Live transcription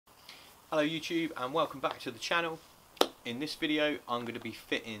Hello YouTube and welcome back to the channel. In this video I'm going to be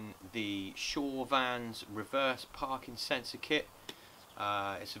fitting the shorevans reverse parking sensor kit.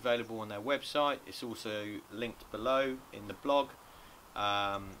 It's available on their website. It's also linked below in the blog.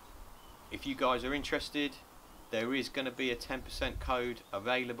 If you guys are interested, there is going to be a 10% code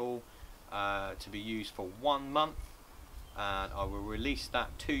available to be used for 1 month, and I will release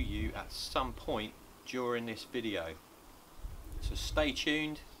that to you at some point during this video. So stay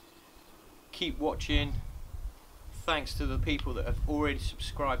tuned. Keep watching. Thanks to the people that have already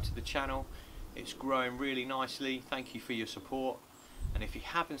subscribed to the channel. It's growing really nicely. Thank you for your support. And if you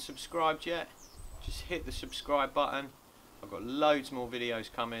haven't subscribed yet, just hit the subscribe button. I've got loads more videos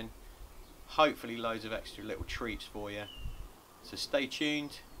coming. Hopefully loads of extra little treats for you. So stay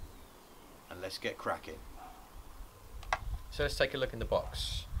tuned and let's get cracking. So let's take a look in the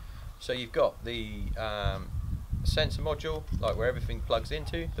box. So you've got the sensor module, like where everything plugs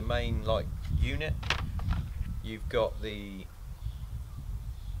into, the main like unit. You've got the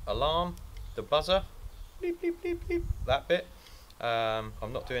alarm, the buzzer, bleep, bleep, bleep, bleep, that bit. I'm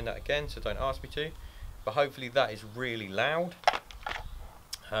not doing that again, so don't ask me to, but hopefully that is really loud.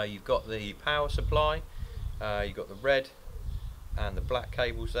 You've got the power supply, you've got the red and the black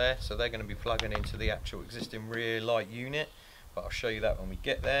cables there, so they're going to be plugging into the actual existing rear light unit, but I'll show you that when we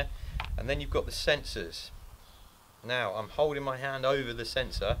get there. And then you've got the sensors. Now I'm holding my hand over the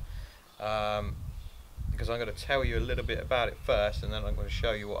sensor because I'm going to tell you a little bit about it first, and then I'm going to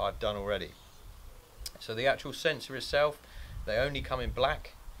show you what I've done already. So the actual sensor itself, they only come in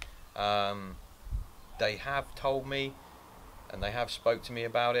black. They have told me and they have spoke to me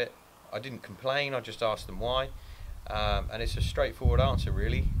about it. I didn't complain, I just asked them why, and it's a straightforward answer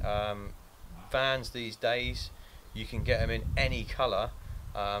really. Vans these days, you can get them in any colour.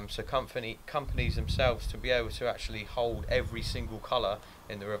 So companies themselves, to be able to actually hold every single colour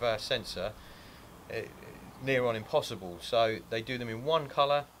in the reverse sensor, near on impossible. So they do them in one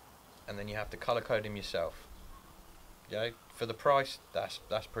colour, and then you have to colour code them yourself. You know, for the price, that's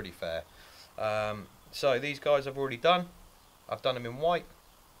pretty fair. So these guys I've already done. I've done them in white.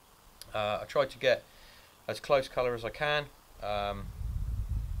 I tried to get as close colour as I can.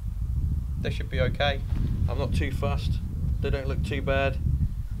 They should be okay. I'm not too fussed. They don't look too bad.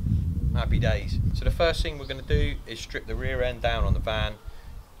 Happy days. So the first thing we're going to do is strip the rear end down on the van.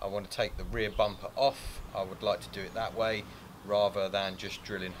 I want to take the rear bumper off. I would like to do it that way rather than just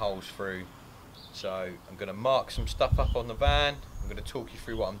drilling holes through. So I'm going to mark some stuff up on the van. I'm going to talk you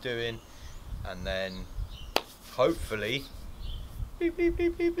through what I'm doing, and then hopefully beep beep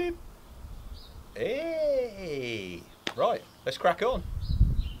beep beep beep. Hey, right, let's crack on.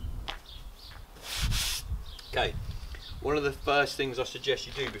 Okay. One of the first things I suggest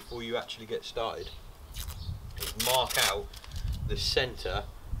you do before you actually get started is mark out the centre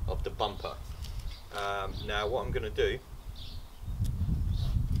of the bumper. Now what I'm going to do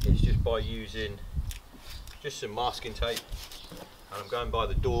is just by using just some masking tape, and I'm going by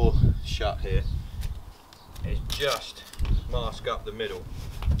the door shut here, is just mask up the middle.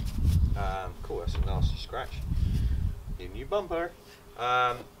 Cool, that's a nasty scratch. New bumper.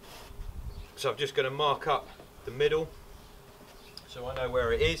 So I'm just going to mark up the middle, so I know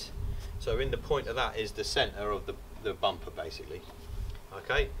where it is. So in the point of that is the centre of the bumper basically.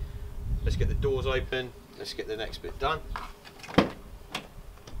 Okay, let's get the doors open, let's get the next bit done.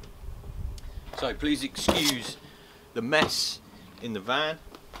 So please excuse the mess in the van.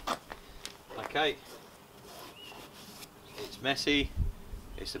 Okay, it's messy,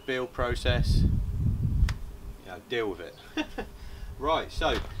 it's a build process, you know, deal with it. Right,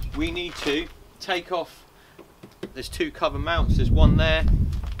 so we need to take off, there's two cover mounts, there's one there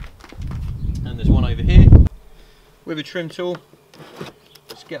and there's one over here. With a trim tool,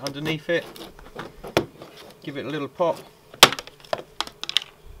 let's get underneath it, give it a little pop,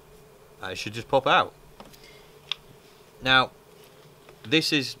 and it should just pop out. Now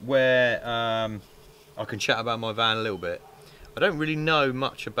this is where I can chat about my van a little bit. I don't really know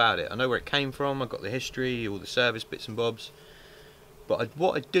much about it. I know where it came from, I've got the history, all the service bits and bobs, but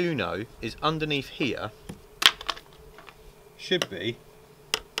what I do know is underneath here should be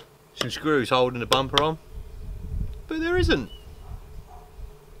some screws holding the bumper on, but there isn't.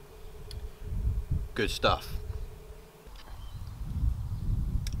 Good stuff.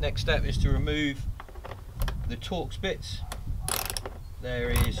 Next step is to remove the Torx bits. There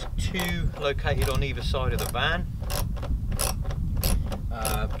is two located on either side of the van,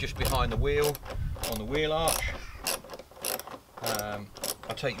 just behind the wheel, on the wheel arch.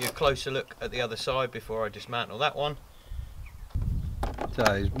 I'll take you a closer look at the other side before I dismantle that one. So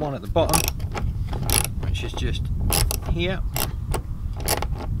there's one at the bottom, which is just here.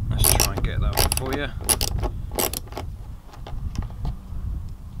 Let's try and get that one for you.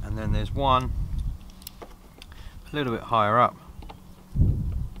 And then there's one a little bit higher up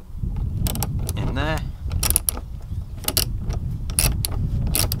in there.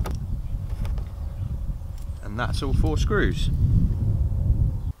 And that's all 4 screws.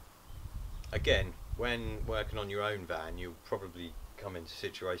 Again, when working on your own van, you'll probably come into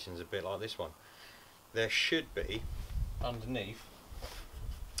situations a bit like this one. There should be underneath,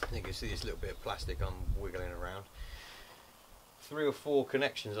 I think you see this little bit of plastic I'm wiggling around, 3 or 4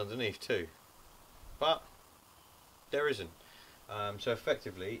 connections underneath too, but there isn't. So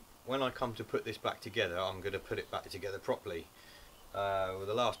effectively, when I come to put this back together, I'm going to put it back together properly. Well,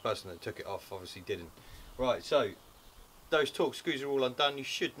 the last person that took it off obviously didn't. Right, so those torque screws are all undone. You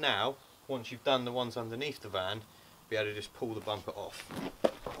should now, once you've done the ones underneath the van, be able to just pull the bumper off.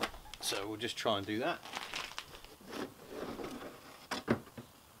 So we'll just try and do that.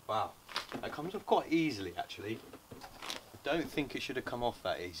 Wow, that comes off quite easily actually. I don't think it should have come off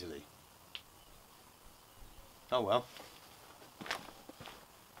that easily. Oh well.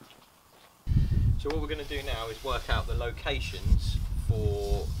 So what we're going to do now is work out the locations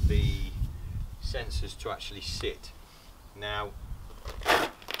for the sensors to actually sit. Now,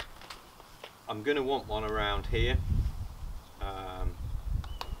 I'm going to want one around here.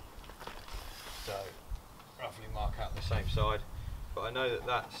 So roughly mark out the same side, but I know that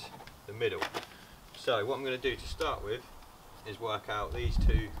that's the middle. So what I'm going to do to start with is work out these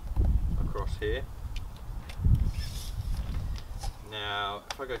 2 across here. Now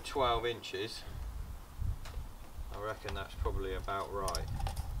if I go 12 inches, I reckon that's probably about right.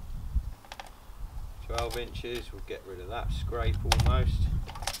 12 inches, we'll get rid of that scrape almost.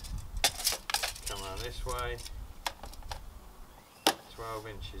 Come around this way. 12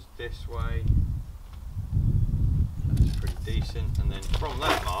 inches this way. That's pretty decent. And then from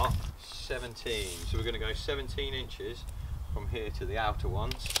that mark, 17. So we're going to go 17 inches from here to the outer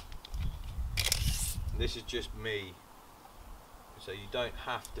ones. This is just me, so you don't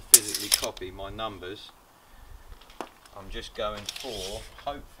have to physically copy my numbers. I'm just going for,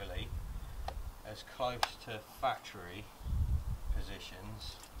 hopefully, as close to factory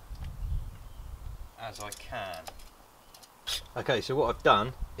positions as I can. Okay, so what I've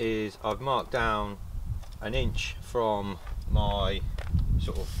done is I've marked down 1 inch from my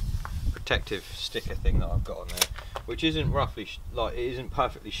sort of protective sticker thing that I've got on there, which isn't roughly like, it isn't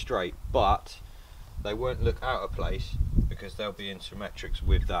perfectly straight, but they won't look out of place because they'll be in symmetrics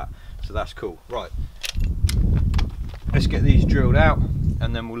with that, so that's cool. Right, let's get these drilled out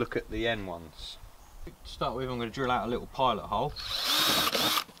and then we'll look at the end ones. To start with, I'm going to drill out a little pilot hole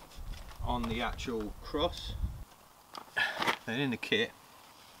on the actual cross. Then in the kit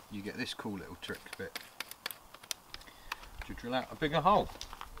you get this cool little trick bit to drill out a bigger hole.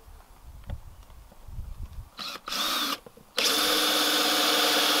 So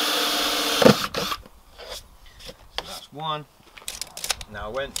that's one. Now I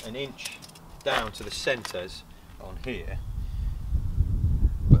went 1 inch down to the centres on here,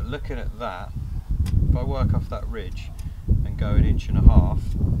 but looking at that, if I work off that ridge and go 1.5 inches,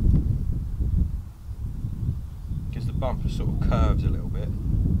 because the bumper sort of curves a little bit,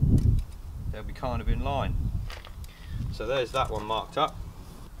 they'll be kind of in line. So there's that one marked up.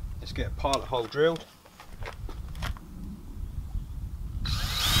 Let's get a pilot hole drilled.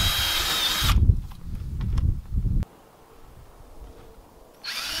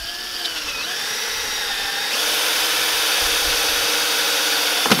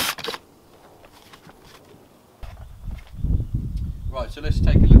 Right, so let's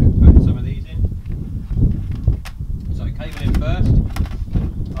take a look at putting some of these in. So cable in first.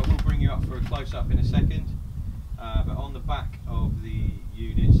 I will bring you up for a close-up in a second, but on the back of the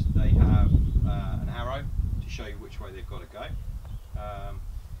units they have an arrow to show you which way they've got to go.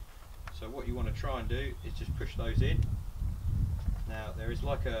 So what you want to try and do is just push those in. Now there is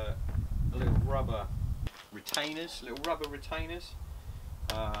like a little rubber retainers,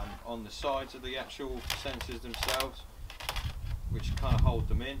 on the sides of the actual sensors themselves, which kind of hold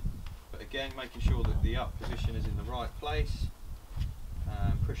them in, but again making sure that the up position is in the right place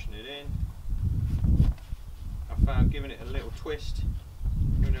and pushing it in. I found giving it a little twist,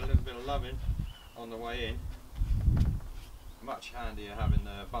 giving it a little bit of loving on the way in, much handier having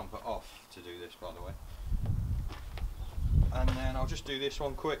the bumper off to do this, by the way. And then I'll just do this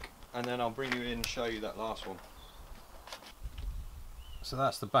one quick and then I'll bring you in and show you that last one. So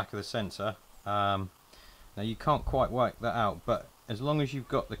that's the back of the sensor. Now you can't quite work that out, but as long as you've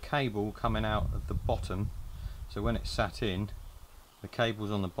got the cable coming out of the bottom, so when it's sat in, the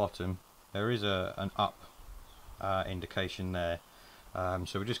cable's on the bottom, there is an up indication there.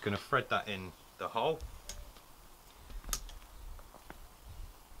 So we're just going to thread that in the hole.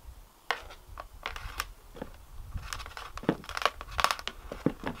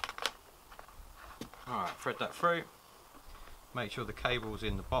 Alright, thread that through. Make sure the cable's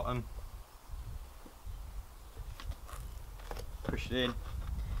in the bottom. Push it in.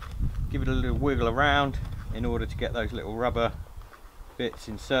 Give it a little wiggle around in order to get those little rubber bits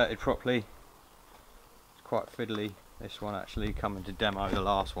inserted properly. It's quite fiddly, this one actually, coming to demo the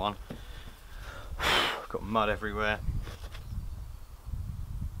last one. Got mud everywhere.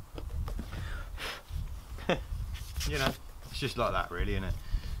 You know, it's just like that really, isn't it?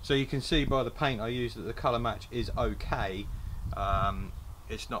 So you can see by the paint I used that the colour match is okay.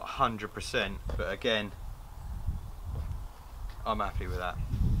 It's not 100%, but again, I'm happy with that.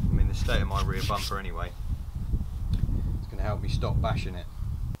 I mean, the state of my rear bumper anyway, it's going to help me stop bashing it.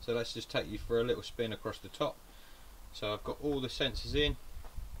 So let's just take you for a little spin across the top. So I've got all the sensors in.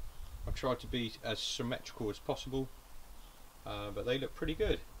 I've tried to be as symmetrical as possible, but they look pretty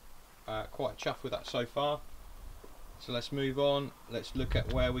good. Quite chuffed with that so far. So let's move on. Let's look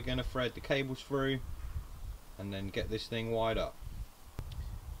at where we're going to thread the cables through and then get this thing wired up.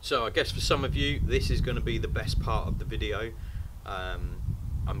 So I guess for some of you this is going to be the best part of the video.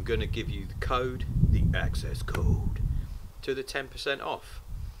 I'm going to give you the code, the access code to the 10% off.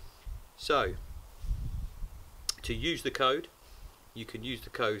 So to use the code, you can use the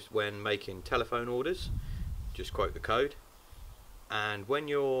code when making telephone orders, just quote the code, and when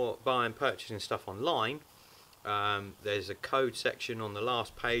you're purchasing stuff online, there's a code section on the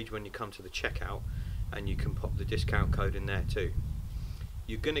last page when you come to the checkout, and you can pop the discount code in there too.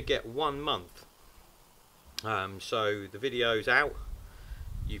 You're going to get 1 month. So the video's out.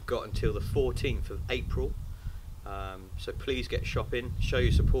 You've got until the 14th of April. So please get shopping, show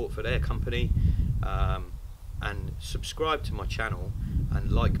your support for their company, and subscribe to my channel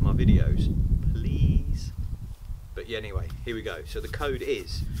and like my videos, please. But yeah, anyway, here we go. So the code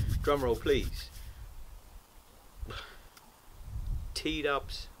is, drumroll please,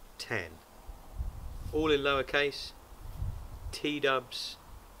 TDubs10, all in lowercase, TDubs10.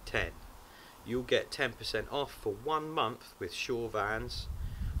 You'll get 10% off for 1 month with Shorevans,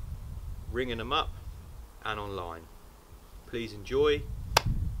 ringing them up and online. Please enjoy,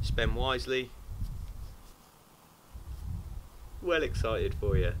 spend wisely. Well excited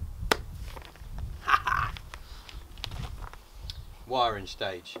for you. Wiring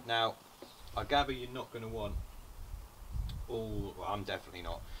stage. Now, I gather you're not going to want all, well, I'm definitely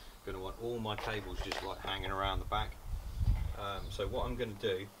not going to want all my cables just like hanging around the back. So what I'm going to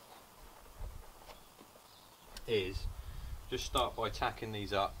do is just start by tacking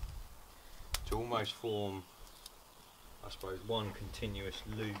these up to almost form, I suppose, one continuous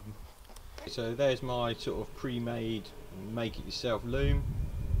loom. So there's my sort of pre-made make it yourself loom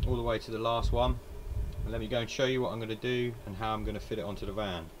all the way to the last one, and let me go and show you what I'm going to do and how I'm going to fit it onto the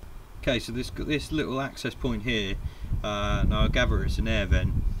van. Okay, so this little access point here, now I gather it's an air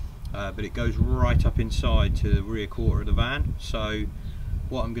vent, but it goes right up inside to the rear quarter of the van. So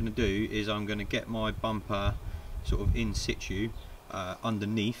what I'm going to do is I'm going to get my bumper sort of in situ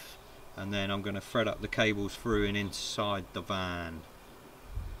underneath, and then I'm going to thread up the cables through and inside the van.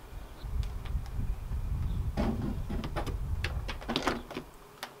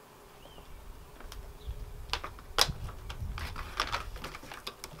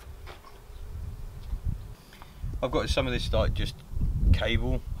 I've got some of this like just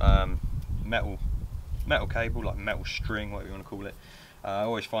cable, metal cable, like metal string, whatever you want to call it. I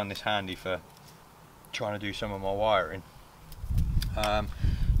always find this handy for trying to do some of my wiring.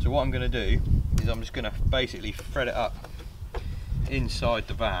 So what I'm going to do is I'm just going to basically thread it up inside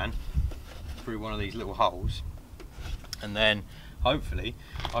the van through one of these little holes, and then hopefully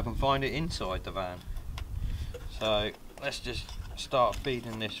I can find it inside the van. So let's just start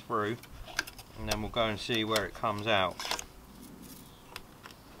feeding this through, and then we'll go and see where it comes out.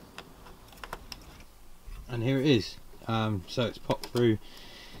 And here it is. So it's popped through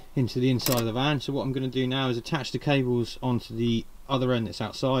into the inside of the van. So what I'm going to do now is attach the cables onto the other end that's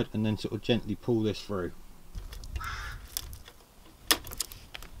outside, and then sort of gently pull this through.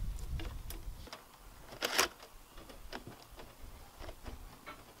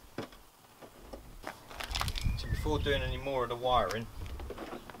 So before doing any more of the wiring,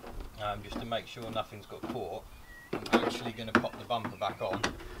 just to make sure nothing's got caught, I'm actually going to pop the bumper back on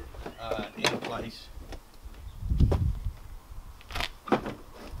in place.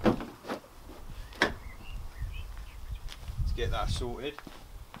 To get that sorted.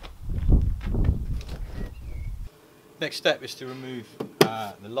 Next step is to remove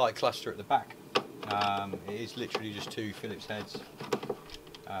the light cluster at the back. It is literally just 2 Phillips heads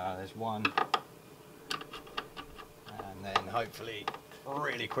There's one, and then hopefully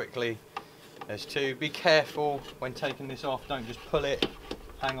really quickly there's two. Be careful when taking this off, don't just pull it,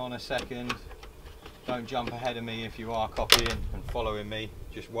 hang on a second, don't jump ahead of me if you are copying and following me,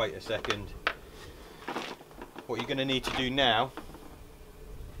 just wait a second. What you're going to need to do now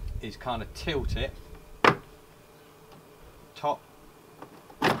is kind of tilt it, top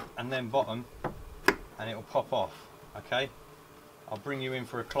and then bottom, and it'll pop off. Okay, I'll bring you in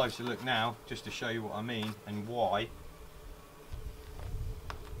for a closer look now just to show you what I mean and why.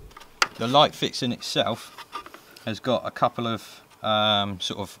 The light fixing itself has got a couple of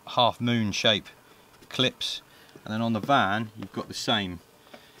sort of half moon shape clips, and then on the van you've got the same,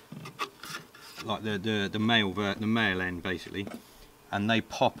 like the male end basically, and they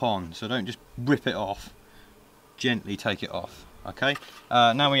pop on, so don't just rip it off, gently take it off. Okay,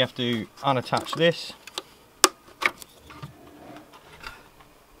 now we have to unattach this.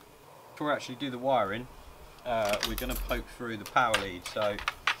 Before we actually do the wiring, we're going to poke through the power lead. So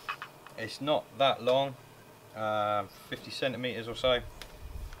it's not that long, 50 centimeters or so.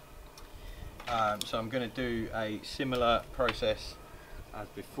 So I'm going to do a similar process as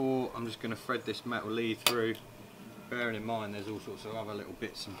before. I'm just going to thread this metal lead through, bearing in mind there's all sorts of other little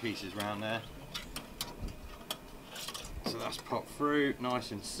bits and pieces around there. So that's popped through, nice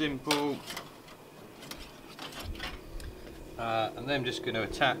and simple. And then I'm just going to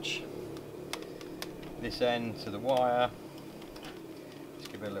attach this end to the wire.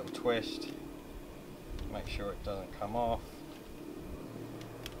 Just give it a little twist, make sure it doesn't come off.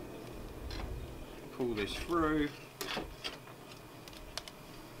 Pull this through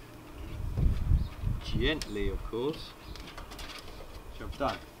gently, of course. Job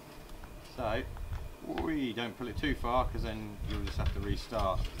done. So we don't pull it too far, because then you'll just have to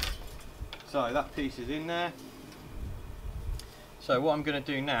restart. So that piece is in there. So what I'm going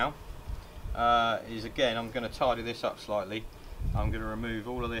to do now is, again, I'm going to tidy this up slightly. I'm going to remove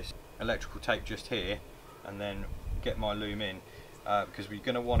all of this electrical tape just here and then get my loom in, because we're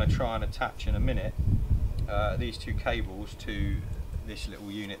going to want to try and attach in a minute these two cables to this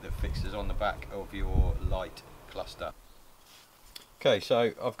little unit that fixes on the back of your light cluster. Okay,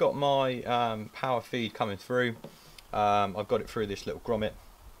 so I've got my power feed coming through. I've got it through this little grommet.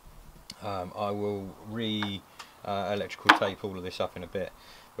 I will electrical tape all of this up in a bit,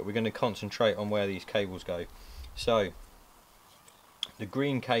 but we're going to concentrate on where these cables go. So the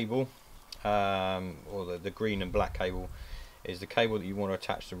green cable, or the green and black cable, is the cable that you want to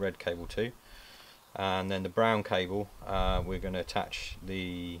attach the red cable to, and then the brown cable we're going to attach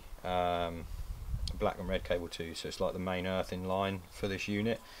the black and red cable to. So it's like the main earthing line for this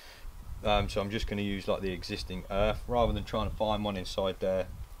unit. So I'm just going to use like the existing earth rather than trying to find one inside there.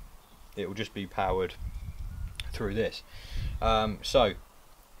 It will just be powered through this. So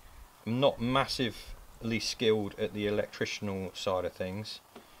I'm not massively skilled at the electrical side of things,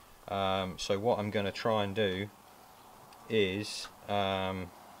 so what I'm going to try and do is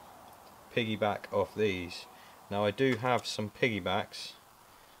piggyback off these. Now I do have some piggybacks,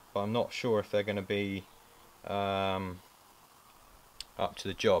 but I'm not sure if they're going to be up to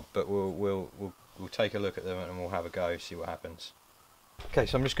the job, but we'll take a look at them and we'll have a go, see what happens. Okay,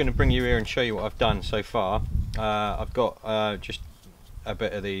 so I'm just going to bring you here and show you what I've done so far. I've got just a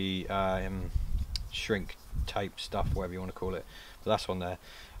bit of the shrink tape stuff, whatever you want to call it, but that's on there.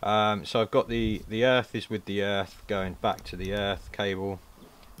 So I've got the earth is with the earth going back to the earth cable.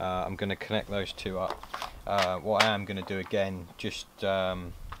 I'm going to connect those two up. What I am going to do again, just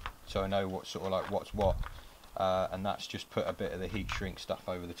so I know what sort of like what's what, and that's just put a bit of the heat shrink stuff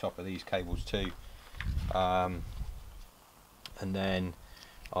over the top of these cables too. And then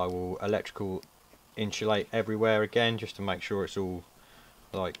I will electrical insulate everywhere again, just to make sure it's all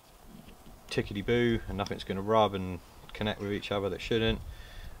like tickety boo and nothing's going to rub and connect with each other that shouldn't.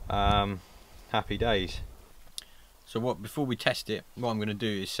 Happy days. So before we test it, what I'm going to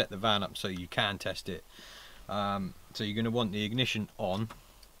do is set the van up so you can test it. So you're going to want the ignition on,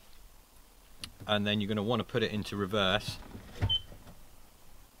 and then you're going to want to put it into reverse.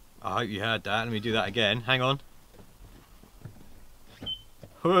 I hope you heard that. Let me do that again. Hang on.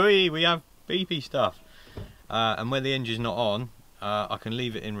 Hooey, we have beepy stuff. And when the engine's not on, I can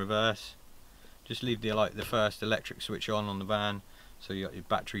leave it in reverse. Just leave the first electric switch on the van, so your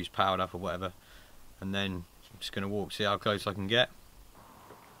battery's powered up or whatever. And then I'm just going to walk, see how close I can get.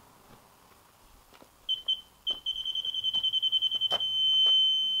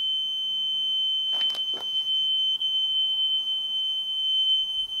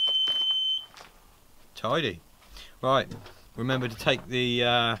 Tidy. Right, remember to take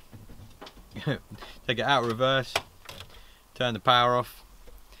the take it out of reverse, turn the power off,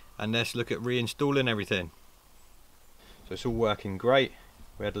 and let's look at reinstalling everything. So it's all working great.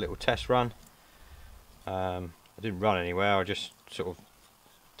 We had a little test run. I didn't run anywhere, I just sort of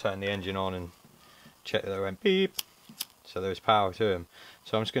turned the engine on and checked that it went beep, so there was power to them.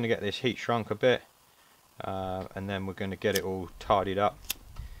 So I'm just going to get this heat shrunk a bit, and then we're going to get it all tidied up,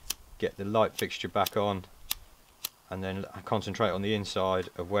 get the light fixture back on, and then concentrate on the inside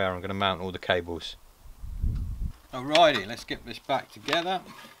of where I'm going to mount all the cables. Alrighty, let's get this back together.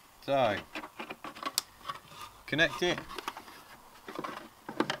 So connect it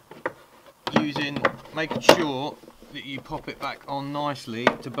using, making sure that you pop it back on nicely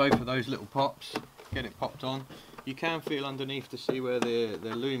to both of those little pops. Get it popped on. You can feel underneath to see where the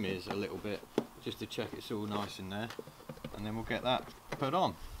loom is a little bit, just to check it's all nice in there, and then we'll get that put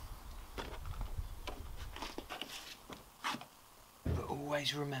on. But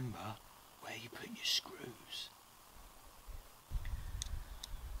always remember where you put your screws.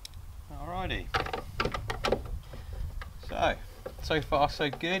 Alrighty. So far so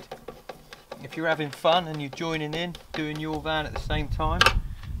good. If you're having fun and you're joining in, doing your van at the same time,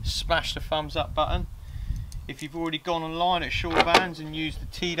 smash the thumbs up button. If you've already gone online at shorevans and used the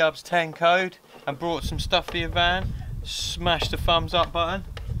TDubs10 code and brought some stuff for your van, smash the thumbs up button.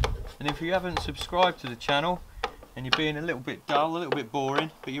 And if you haven't subscribed to the channel and you're being a little bit dull, a little bit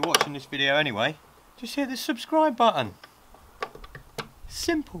boring, but you're watching this video anyway, just hit the subscribe button.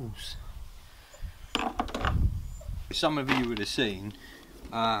 Simples. Some of you would have seen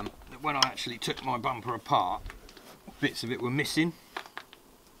that when I actually took my bumper apart, bits of it were missing.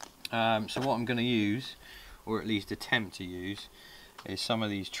 So what I'm going to use, or at least attempt to use, is some of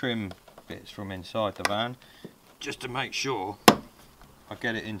these trim bits from inside the van, just to make sure I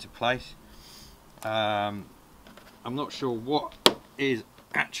get it into place. I'm not sure what is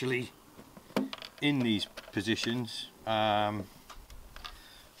actually in these positions, but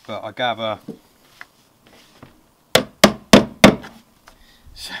I gather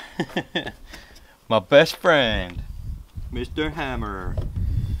my best friend, Mr. Hammer.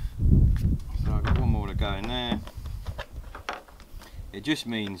 So I've got one more to go in there. It just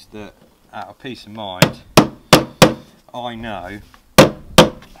means that, out of peace of mind, I know,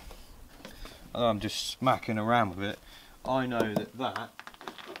 although I'm just smacking around with it, I know that that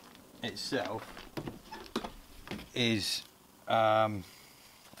itself is a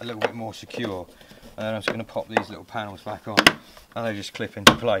little bit more secure. And then I'm just going to pop these little panels back on, and they just clip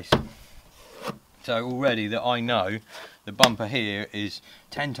into place. So already that I know the bumper here is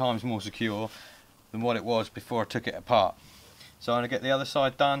 10 times more secure than what it was before I took it apart. So I'm going to get the other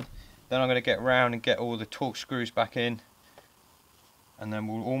side done, then I'm going to get round and get all the torque screws back in, and then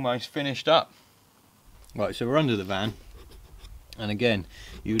we're almost finished up. Right, so we're under the van, and again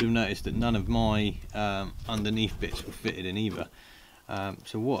you would have noticed that none of my underneath bits were fitted in either.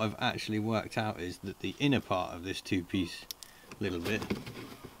 So what I've actually worked out is that the inner part of this two-piece little bit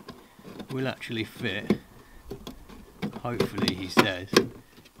will actually fit, hopefully he says,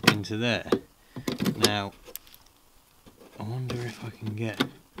 into there. Now I wonder if I can get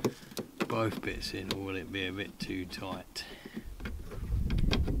both bits in, or will it be a bit too tight?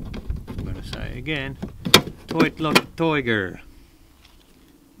 I'm going to say it again, tight like a tiger.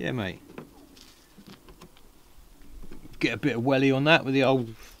 Yeah mate, get a bit of welly on that with the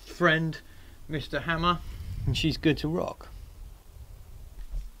old friend Mr. Hammer, and she's good to rock.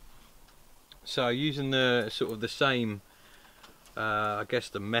 So using the sort of the same I guess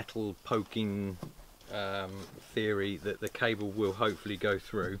the metal poking theory that the cable will hopefully go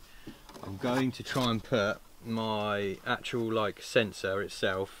through, I'm going to try and put my actual like sensor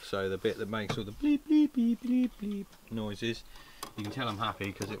itself, so the bit that makes all the bleep bleep bleep bleep bleep noises, you can tell I'm happy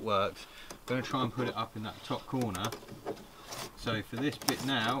because it works. I'm going to try and put it up in that top corner. So for this bit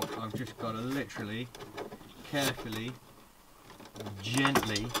now, I've just got to literally, carefully,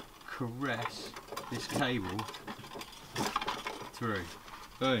 gently caress this cable through.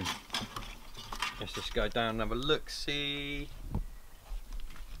 Boom. Let's just go down and have a look-see.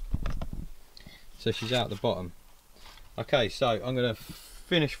 So she's out the bottom. Okay, so I'm going to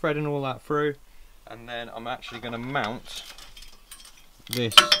finish threading all that through, and then I'm actually going to mount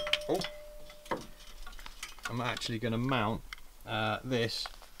this. Oh. I'm actually going to mount this.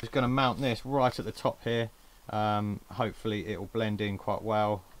 Just going to mount this right at the top here. Hopefully it will blend in quite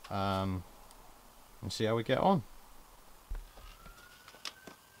well, and see how we get on.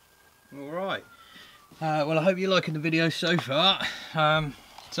 Alright, well I hope you're liking the video so far.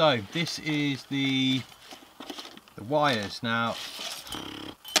 So this is the wires. Now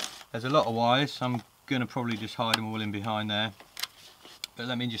there's a lot of wires, so I'm going to probably just hide them all in behind there, but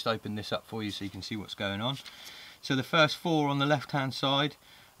let me just open this up for you so you can see what's going on. So the first 4 on the left hand side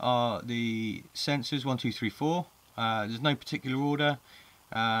are the sensors 1, 2, 3, 4. There's no particular order.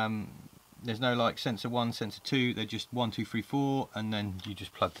 There's no like sensor 1, sensor 2. They're just 1, 2, 3, 4, and then you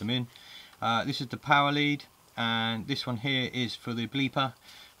just plug them in. This is the power lead, and this one here is for the bleeper,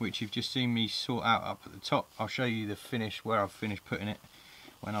 which you've just seen me sort out up at the top. I'll show you the finish, where I've finished putting it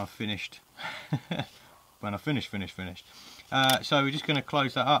when I've finished. When I finished. So we're just going to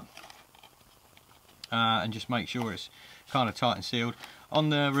close that up and just make sure it's kind of tight and sealed. On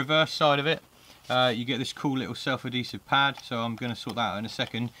the reverse side of it, you get this cool little self-adhesive pad, so I'm going to sort that out in a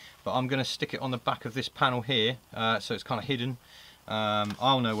second, but I'm going to stick it on the back of this panel here, so it's kind of hidden.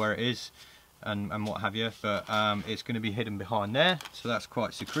 I'll know where it is and what have you, but it's going to be hidden behind there, so that's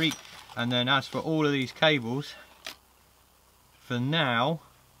quite secret. And then as for all of these cables, for now,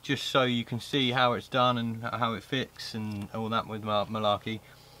 just so you can see how it's done and how it fits and all that with malarkey,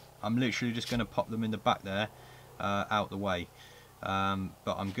 I'm literally just going to pop them in the back there, out the way.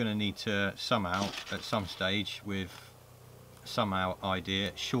 But I'm going to need to somehow, at some stage, with some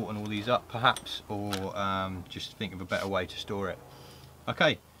idea, shorten all these up perhaps, or just think of a better way to store it.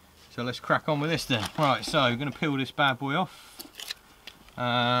 Okay, so let's crack on with this then. Right, so I'm going to peel this bad boy off.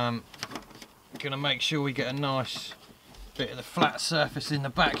 Going to make sure we get a nice bit of the flat surface in the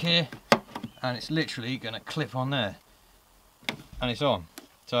back here, and it's literally going to clip on there, and it's on.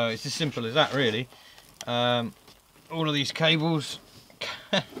 So it's as simple as that, really. All of these cables,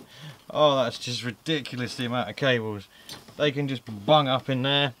 oh, that's just ridiculous, the amount of cables. They can just bung up in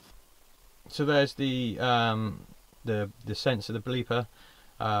there. So there's the sensor, the bleeper.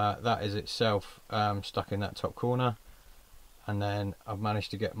 That is itself stuck in that top corner, and then I've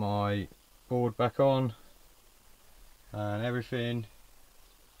managed to get my board back on, and everything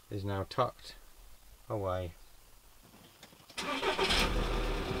is now tucked away.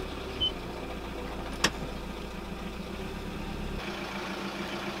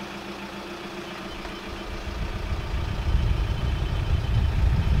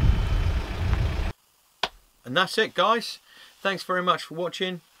 And that's it, guys. Thanks very much for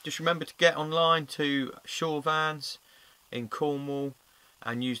watching. Just remember to get online to Shorevans in Cornwall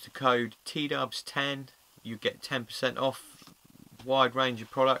and use the code TDubs10. You get 10% off wide range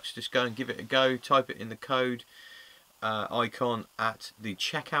of products. Just go and give it a go. Type it in the code icon at the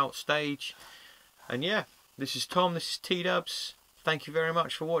checkout stage. And yeah, this is Tom, this is T-Dubs. Thank you very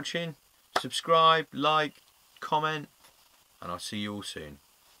much for watching. Subscribe, like, comment, and I'll see you all soon.